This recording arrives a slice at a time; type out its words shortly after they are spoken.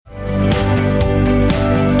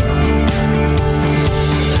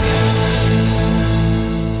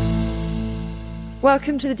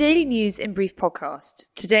Welcome to the Daily News in Brief podcast.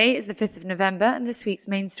 Today is the 5th of November and this week's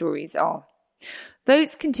main stories are: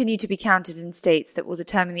 votes continue to be counted in states that will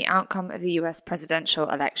determine the outcome of the US presidential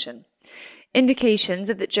election. Indications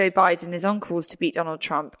that Joe Biden is on course to beat Donald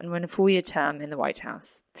Trump and win a 4-year term in the White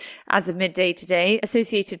House. As of midday today,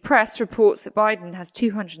 Associated Press reports that Biden has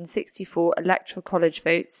 264 electoral college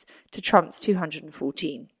votes to Trump's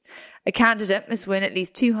 214. A candidate must win at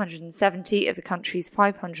least 270 of the country's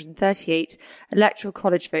 538 electoral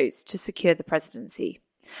college votes to secure the presidency.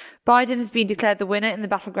 Biden has been declared the winner in the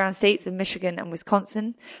battleground states of Michigan and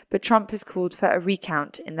Wisconsin, but Trump has called for a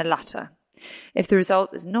recount in the latter. If the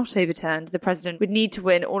result is not overturned, the president would need to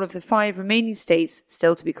win all of the 5 remaining states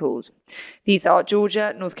still to be called. These are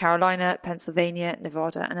Georgia, North Carolina, Pennsylvania,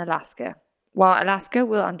 Nevada, and Alaska. While Alaska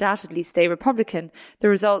will undoubtedly stay Republican, the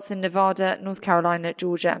results in Nevada, North Carolina,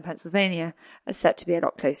 Georgia, and Pennsylvania are set to be a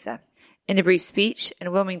lot closer. In a brief speech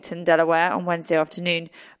in Wilmington, Delaware on Wednesday afternoon,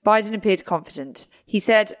 Biden appeared confident. He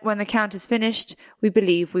said, "When the count is finished, we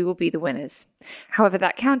believe we will be the winners." However,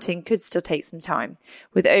 that counting could still take some time,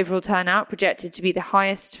 with overall turnout projected to be the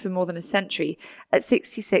highest for more than a century at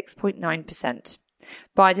 66.9%.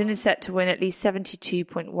 Biden is set to win at least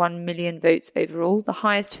 72.1 million votes overall, the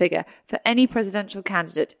highest figure for any presidential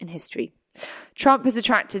candidate in history. Trump has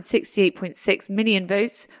attracted 68.6 million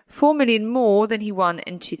votes, 4 million more than he won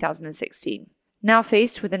in 2016. Now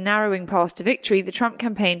faced with a narrowing path to victory, the Trump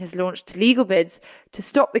campaign has launched legal bids to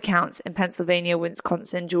stop the counts in Pennsylvania,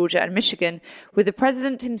 Wisconsin, Georgia, and Michigan, with the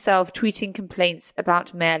president himself tweeting complaints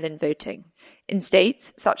about mail-in voting. In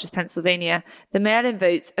states such as Pennsylvania, the mail-in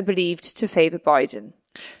votes are believed to favor Biden.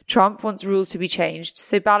 Trump wants rules to be changed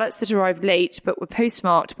so ballots that arrived late but were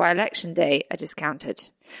postmarked by Election Day are discounted.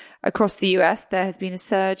 Across the US, there has been a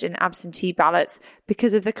surge in absentee ballots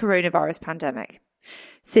because of the coronavirus pandemic.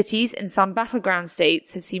 Cities in some battleground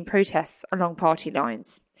states have seen protests along party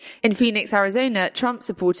lines. In Phoenix, Arizona, Trump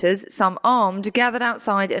supporters, some armed, gathered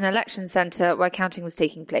outside an election center where counting was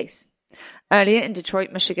taking place. Earlier in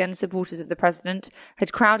Detroit, Michigan, supporters of the president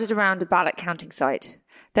had crowded around a ballot counting site.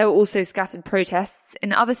 There were also scattered protests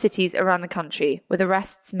in other cities around the country, with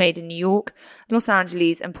arrests made in New York, Los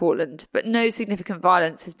Angeles, and Portland, but no significant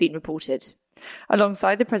violence has been reported.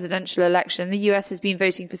 Alongside the presidential election, the US has been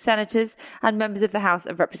voting for senators and members of the House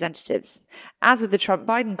of Representatives. As with the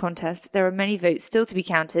Trump-Biden contest, there are many votes still to be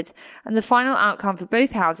counted, and the final outcome for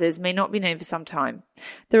both houses may not be known for some time.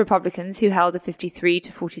 The Republicans, who held a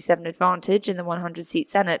 53-47 advantage in the 100-seat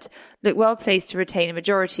Senate, look well placed to retain a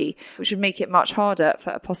majority, which would make it much harder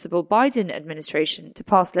for a possible Biden administration to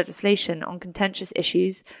pass legislation on contentious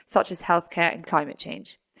issues such as healthcare and climate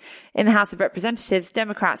change. In the House of Representatives,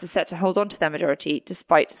 Democrats are set to hold on to their majority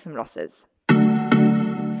despite some losses.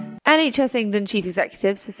 NHS England Chief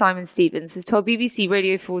Executive Sir Simon Stevens has told BBC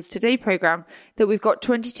Radio 4's Today programme that we've got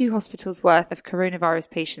 22 hospitals worth of coronavirus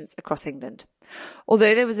patients across England.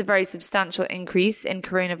 Although there was a very substantial increase in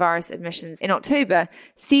coronavirus admissions in October,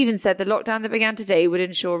 Stevens said the lockdown that began today would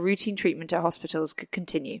ensure routine treatment at hospitals could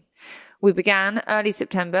continue. We began early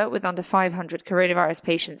September with under 500 coronavirus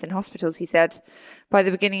patients in hospitals, he said. By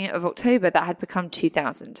the beginning of October, that had become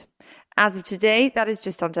 2,000. As of today, that is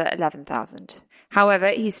just under 11,000. However,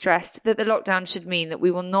 he stressed that the lockdown should mean that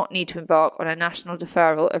we will not need to embark on a national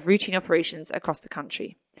deferral of routine operations across the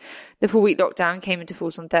country. The 4-week lockdown came into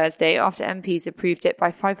force on Thursday after MPs approved it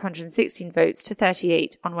by 516 votes to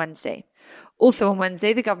 38 on Wednesday. Also on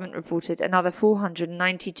Wednesday, the government reported another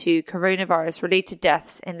 492 coronavirus-related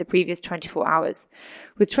deaths in the previous 24 hours,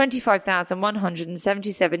 with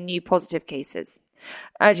 25,177 new positive cases.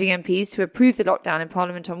 Urging MPs to approve the lockdown in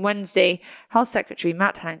Parliament on Wednesday, Health Secretary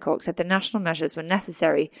Matt Hancock said the national measures were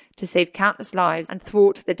necessary to save countless lives and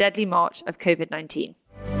thwart the deadly march of COVID-19.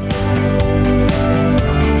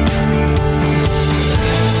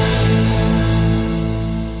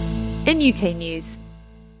 In UK news,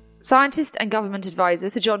 scientist and government advisor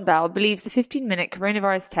Sir John Bell believes the 15-minute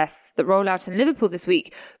coronavirus tests that roll out in Liverpool this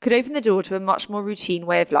week could open the door to a much more routine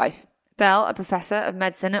way of life. Bell, a professor of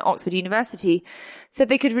medicine at Oxford University, said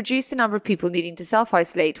they could reduce the number of people needing to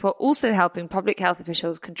self-isolate while also helping public health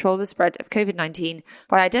officials control the spread of COVID-19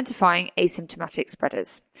 by identifying asymptomatic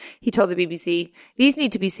spreaders. He told the BBC, "These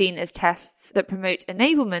need to be seen as tests that promote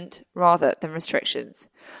enablement rather than restrictions.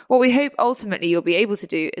 What we hope ultimately you'll be able to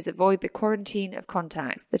do is avoid the quarantine of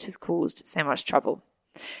contacts that has caused so much trouble."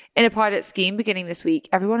 In a pilot scheme beginning this week,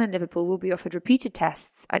 everyone in Liverpool will be offered repeated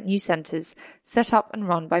tests at new centres set up and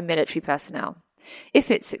run by military personnel.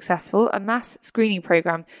 If it's successful, a mass screening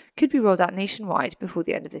programme could be rolled out nationwide before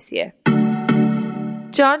the end of this year.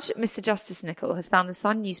 Judge Mr. Justice Nicol has found the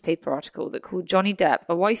Sun newspaper article that called Johnny Depp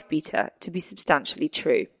a wife-beater to be substantially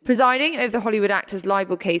true. Presiding over the Hollywood actor's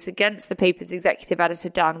libel case against the paper's executive editor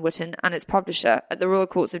Dan Wootton and its publisher at the Royal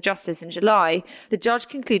Courts of Justice in July, the judge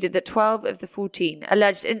concluded that 12 of the 14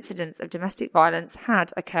 alleged incidents of domestic violence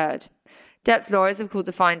had occurred. Depp's lawyers have called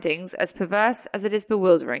the findings as perverse as it is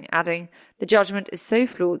bewildering, adding, "The judgment is so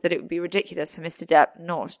flawed that it would be ridiculous for Mr. Depp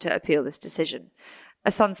not to appeal this decision." A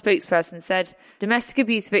Sun spokesperson said, "Domestic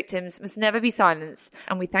abuse victims must never be silenced,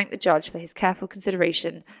 and we thank the judge for his careful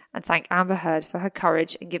consideration and thank Amber Heard for her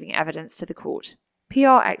courage in giving evidence to the court."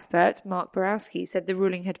 PR expert Mark Borowski said the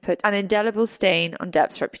ruling had put an indelible stain on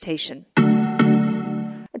Depp's reputation.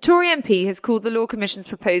 A Tory MP has called the Law Commission's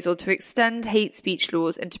proposal to extend hate speech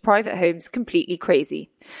laws into private homes completely crazy.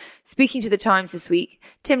 Speaking to The Times this week,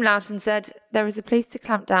 Tim Loughton said, "There is a place to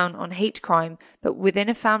clamp down on hate crime, but within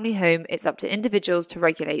a family home, it's up to individuals to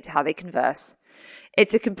regulate how they converse.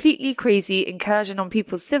 It's a completely crazy incursion on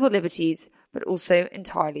people's civil liberties, but also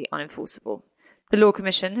entirely unenforceable." The Law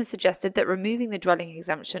Commission has suggested that removing the dwelling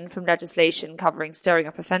exemption from legislation covering stirring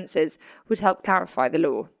up offences would help clarify the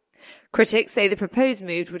law. Critics say the proposed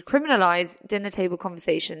move would criminalise dinner table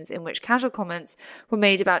conversations in which casual comments were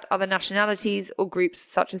made about other nationalities or groups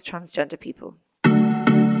such as transgender people.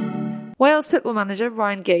 Wales football manager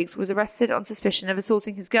Ryan Giggs was arrested on suspicion of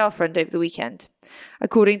assaulting his girlfriend over the weekend.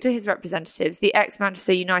 According to his representatives, the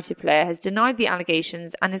ex-Manchester United player has denied the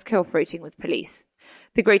allegations and is cooperating with police.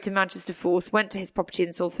 The Greater Manchester Force went to his property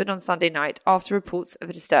in Salford on Sunday night after reports of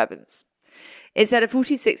a disturbance. It said a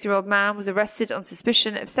 46-year-old man was arrested on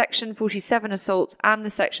suspicion of Section 47 assault and the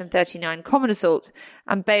Section 39 common assault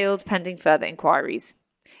and bailed pending further inquiries.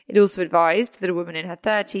 It also advised that a woman in her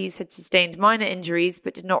 30s had sustained minor injuries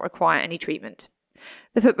but did not require any treatment.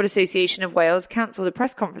 The Football Association of Wales cancelled a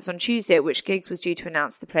press conference on Tuesday at which Giggs was due to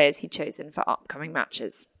announce the players he'd chosen for upcoming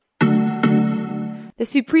matches. The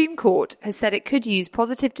Supreme Court has said it could use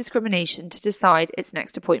positive discrimination to decide its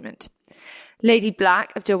next appointment. Lady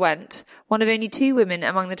Black of Derwent, one of only 2 women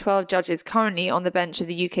among the 12 judges currently on the bench of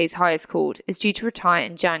the UK's highest court, is due to retire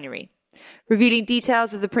in January. Revealing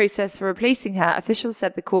details of the process for replacing her, officials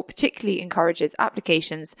said the court particularly encourages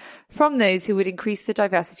applications from those who would increase the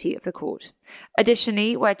diversity of the court.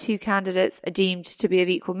 Additionally, where 2 candidates are deemed to be of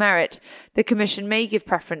equal merit, the Commission may give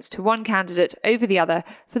preference to one candidate over the other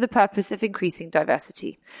for the purpose of increasing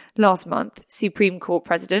diversity. Last month, Supreme Court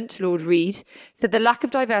President Lord Reid said the lack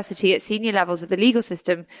of diversity at senior levels of the legal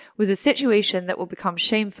system was a situation that will become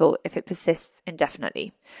shameful if it persists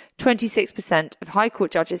indefinitely. 26% of High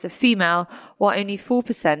Court judges are female, while only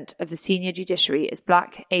 4% of the senior judiciary is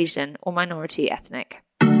black, Asian or minority ethnic.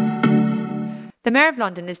 The Mayor of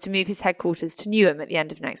London is to move his headquarters to Newham at the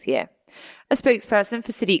end of next year. A spokesperson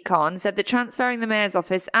for Sadiq Khan said that transferring the Mayor's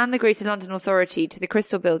office and the Greater London Authority to the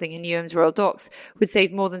Crystal Building in Newham's Royal Docks would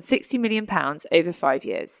save more than £60 million over 5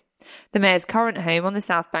 years. The Mayor's current home on the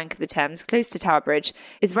south bank of the Thames, close to Tower Bridge,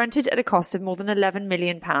 is rented at a cost of more than £11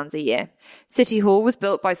 million a year. City Hall was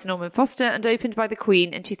built by Sir Norman Foster and opened by the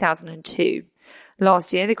Queen in 2002.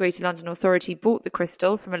 Last year, the Greater London Authority bought the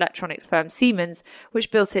Crystal from electronics firm Siemens,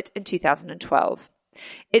 which built it in 2012.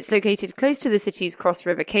 It's located close to the city's Cross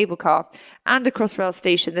River cable car and a Crossrail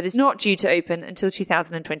station that is not due to open until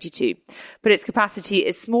 2022, but its capacity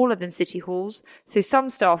is smaller than City Hall's, so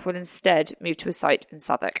some staff will instead move to a site in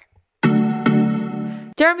Southwark.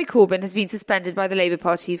 Jeremy Corbyn has been suspended by the Labour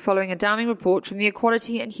Party following a damning report from the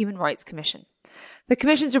Equality and Human Rights Commission. The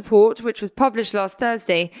Commission's report, which was published last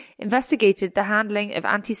Thursday, investigated the handling of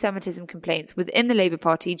anti-Semitism complaints within the Labour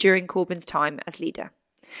Party during Corbyn's time as leader.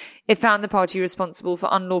 It found the party responsible for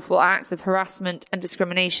unlawful acts of harassment and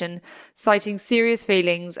discrimination, citing serious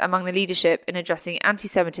failings among the leadership in addressing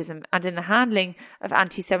anti-Semitism and in the handling of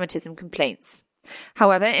anti-Semitism complaints.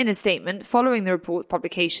 However, in a statement following the report's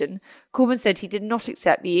publication, Corbyn said he did not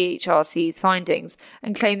accept the EHRC's findings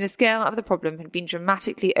and claimed the scale of the problem had been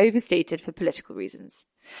dramatically overstated for political reasons.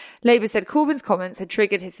 Labour said Corbyn's comments had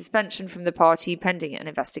triggered his suspension from the party pending an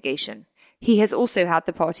investigation. He has also had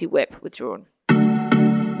the party whip withdrawn.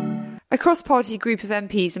 A cross-party group of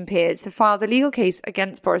MPs and peers have filed a legal case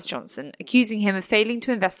against Boris Johnson, accusing him of failing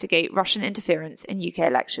to investigate Russian interference in UK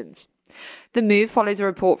elections. The move follows a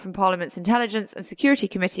report from Parliament's Intelligence and Security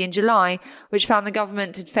Committee in July, which found the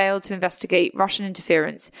government had failed to investigate Russian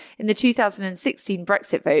interference in the 2016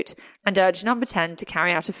 Brexit vote and urged Number 10 to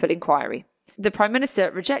carry out a full inquiry. The Prime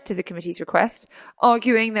Minister rejected the committee's request,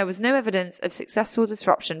 arguing there was no evidence of successful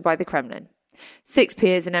disruption by the Kremlin. 6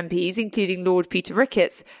 peers and MPs, including Lord Peter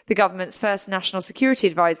Ricketts, the government's first national security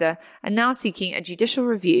advisor, are now seeking a judicial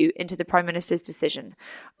review into the Prime Minister's decision,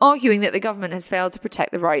 arguing that the government has failed to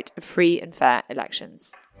protect the right of free and fair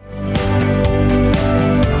elections.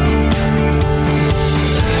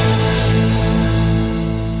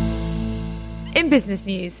 In business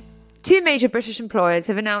news, 2 major British employers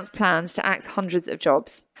have announced plans to axe hundreds of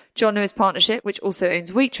jobs. John Lewis Partnership, which also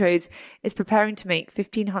owns Waitrose, is preparing to make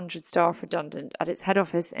 1,500 staff redundant at its head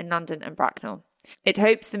office in London and Bracknell. It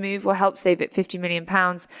hopes the move will help save it £50 million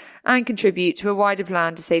and contribute to a wider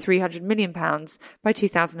plan to save £300 million by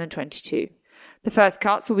 2022. The first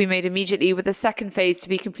cuts will be made immediately, with a second phase to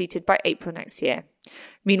be completed by April next year.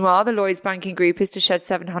 Meanwhile, the Lloyds Banking Group is to shed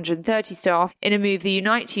 730 staff in a move the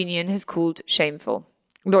Unite union has called shameful.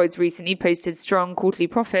 Lloyds recently posted strong quarterly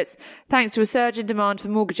profits thanks to a surge in demand for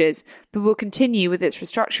mortgages, but will continue with its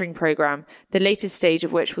restructuring programme, the latest stage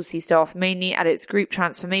of which will see staff mainly at its group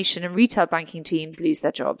transformation and retail banking teams lose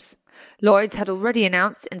their jobs. Lloyds had already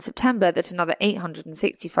announced in September that another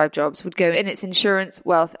 865 jobs would go in its insurance,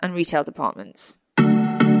 wealth and retail departments.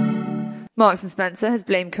 Marks & Spencer has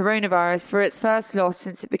blamed coronavirus for its first loss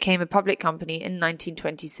since it became a public company in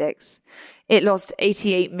 1926. It lost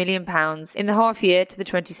 £88 million in the half year to the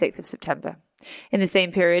 26th of September. In the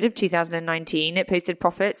same period of 2019, it posted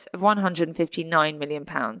profits of £159 million.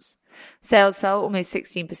 Sales fell almost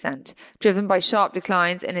 16%, driven by sharp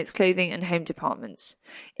declines in its clothing and home departments.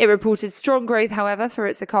 It reported strong growth, however, for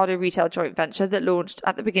its Ocado retail joint venture that launched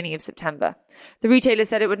at the beginning of September. The retailer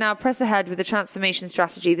said it would now press ahead with a transformation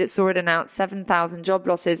strategy that saw it announce 7,000 job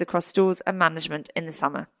losses across stores and management in the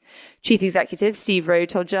summer. Chief Executive Steve Rowe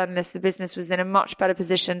told journalists the business was in a much better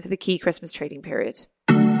position for the key Christmas trading period.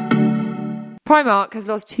 Primark has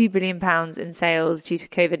lost £2 billion in sales due to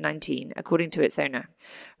COVID-19, according to its owner.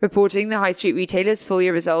 Reporting the high street retailer's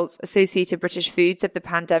full-year results, Associated British Foods said the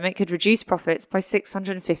pandemic had reduced profits by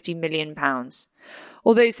 £650 million.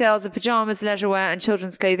 Although sales of pyjamas, leisurewear and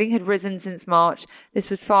children's clothing had risen since March, this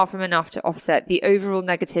was far from enough to offset the overall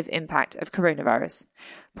negative impact of coronavirus.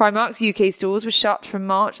 Primark's UK stores were shut from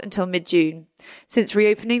March until mid-June. Since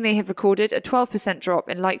reopening, they have recorded a 12% drop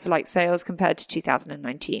in like-for-like sales compared to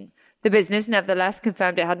 2019. The business nevertheless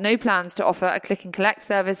confirmed it had no plans to offer a click-and-collect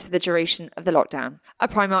service for the duration of the lockdown. A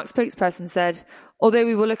Primark spokesperson said, "Although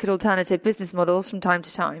we will look at alternative business models from time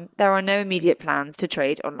to time, there are no immediate plans to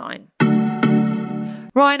trade online."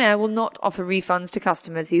 Ryanair will not offer refunds to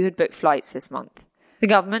customers who had booked flights this month. The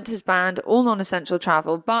government has banned all non-essential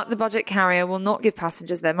travel, but the budget carrier will not give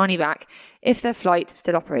passengers their money back if their flight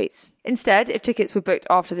still operates. Instead, if tickets were booked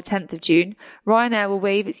after the 10th of June, Ryanair will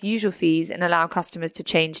waive its usual fees and allow customers to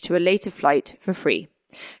change to a later flight for free.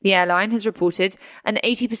 The airline has reported an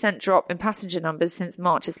 80% drop in passenger numbers since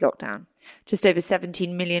March's lockdown. Just over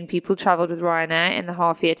 17 million people travelled with Ryanair in the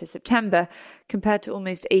half year to September, compared to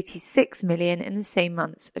almost 86 million in the same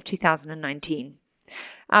months of 2019.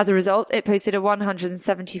 As a result, it posted a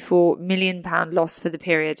 £174 million loss for the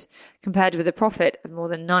period, compared with a profit of more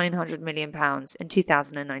than £900 million in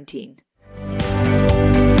 2019.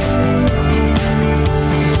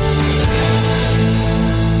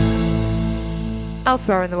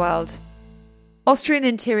 Elsewhere in the world, Austrian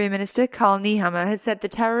Interior Minister Karl Nehammer has said the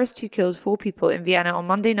terrorist who killed 4 people in Vienna on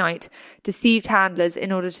Monday night deceived handlers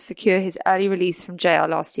in order to secure his early release from jail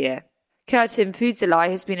last year. Kurtim Fuzilay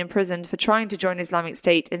has been imprisoned for trying to join Islamic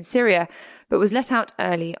State in Syria, but was let out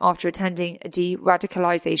early after attending a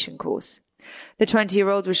de-radicalization course. The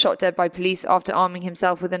 20-year-old was shot dead by police after arming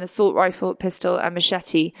himself with an assault rifle, pistol and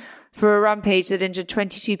machete for a rampage that injured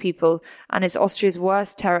 22 people and is Austria's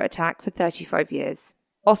worst terror attack for 35 years.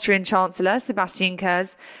 Austrian Chancellor Sebastian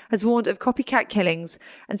Kurz has warned of copycat killings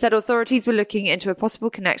and said authorities were looking into a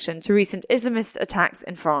possible connection to recent Islamist attacks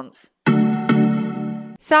in France.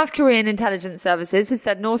 South Korean intelligence services have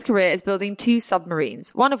said North Korea is building 2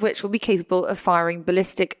 submarines, one of which will be capable of firing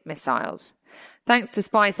ballistic missiles. Thanks to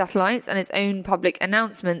spy satellites and its own public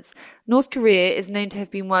announcements, North Korea is known to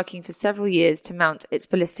have been working for several years to mount its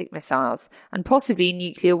ballistic missiles and possibly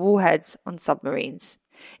nuclear warheads on submarines.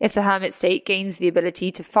 If the hermit state gains the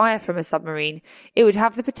ability to fire from a submarine, it would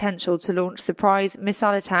have the potential to launch surprise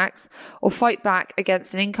missile attacks or fight back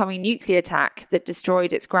against an incoming nuclear attack that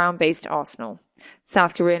destroyed its ground-based arsenal.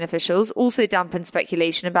 South Korean officials also dampened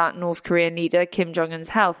speculation about North Korean leader Kim Jong-un's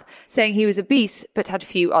health, saying he was obese but had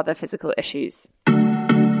few other physical issues.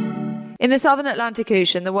 In the southern Atlantic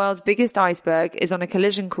Ocean, the world's biggest iceberg is on a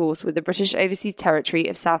collision course with the British overseas territory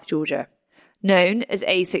of South Georgia. Known as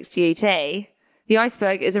A68A, The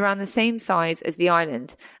iceberg is around the same size as the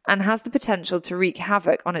island and has the potential to wreak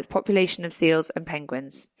havoc on its population of seals and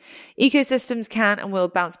penguins. Ecosystems can and will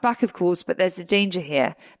bounce back, of course, but there's a danger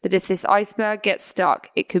here that if this iceberg gets stuck,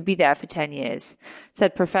 it could be there for 10 years,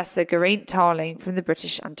 said Professor Geraint Tarling from the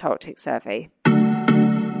British Antarctic Survey.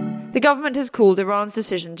 The government has called Iran's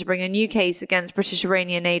decision to bring a new case against British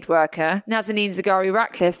Iranian aid worker Nazanin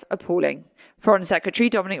Zaghari-Ratcliffe appalling. Foreign Secretary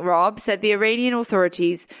Dominic Raab said the Iranian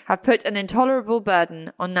authorities have put an intolerable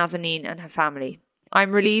burden on Nazanin and her family.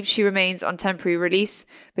 I'm relieved she remains on temporary release,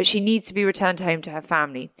 but she needs to be returned home to her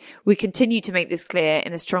family. We continue to make this clear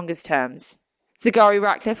in the strongest terms.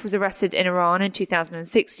 Zaghari-Ratcliffe was arrested in Iran in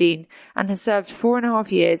 2016 and has served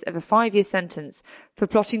 4.5 years of a 5-year sentence for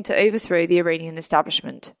plotting to overthrow the Iranian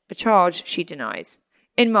establishment, a charge she denies.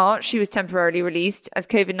 In March, she was temporarily released as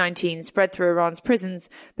COVID-19 spread through Iran's prisons,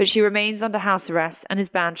 but she remains under house arrest and is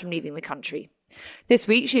banned from leaving the country. This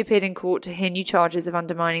week, she appeared in court to hear new charges of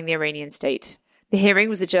undermining the Iranian state. The hearing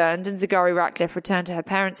was adjourned and Zaghari-Ratcliffe returned to her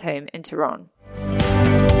parents' home in Tehran.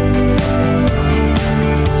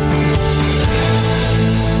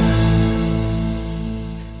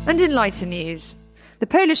 And in lighter news, the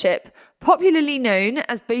polar ship, popularly known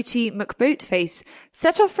as Boaty McBoatface,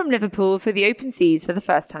 set off from Liverpool for the open seas for the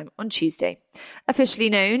first time on Tuesday. Officially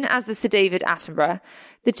known as the Sir David Attenborough,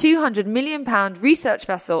 the £200 million research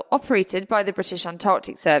vessel operated by the British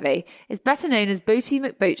Antarctic Survey is better known as Boaty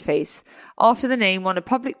McBoatface, after the name won a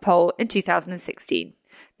public poll in 2016.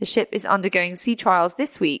 The ship is undergoing sea trials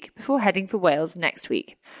this week before heading for Wales next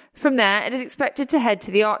week. From there, it is expected to head to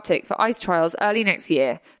the Arctic for ice trials early next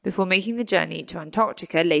year before making the journey to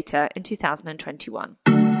Antarctica later in 2021.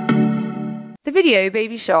 The video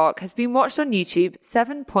Baby Shark has been watched on YouTube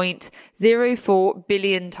 7.04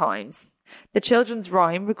 billion times. The children's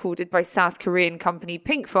rhyme, recorded by South Korean company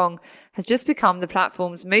Pinkfong, has just become the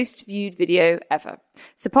platform's most viewed video ever,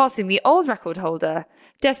 surpassing the old record holder,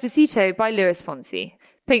 Despacito by Luis Fonsi.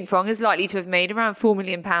 Pinkfong is likely to have made around £4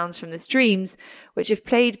 million from the streams, which if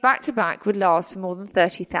played back-to-back would last for more than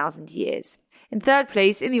 30,000 years. In third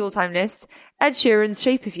place in the all-time list, Ed Sheeran's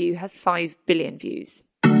Shape of You has 5 billion views.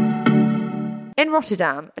 In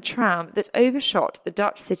Rotterdam, a tram that overshot the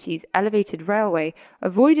Dutch city's elevated railway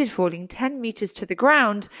avoided falling 10 metres to the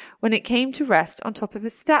ground when it came to rest on top of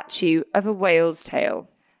a statue of a whale's tail.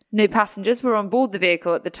 No passengers were on board the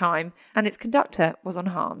vehicle at the time, and its conductor was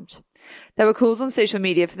unharmed. There were calls on social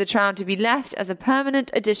media for the tram to be left as a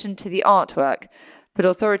permanent addition to the artwork, but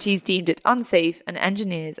authorities deemed it unsafe and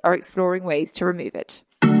engineers are exploring ways to remove it.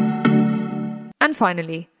 And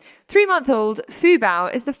finally, 3-month-old Fu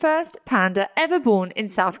Bao is the first panda ever born in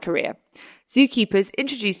South Korea. Zookeepers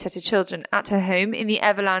introduced her to children at her home in the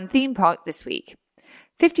Everland theme park this week.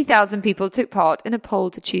 50,000 people took part in a poll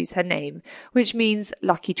to choose her name, which means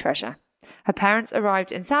lucky treasure. Her parents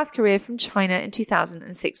arrived in South Korea from China in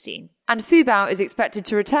 2016, and Fu Bao is expected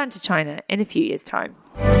to return to China in a few years' time.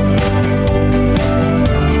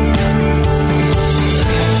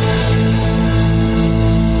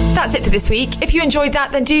 That's it for this week. If you enjoyed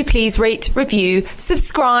that, then do please rate, review,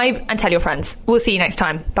 subscribe, and tell your friends. We'll see you next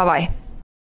time. Bye-bye.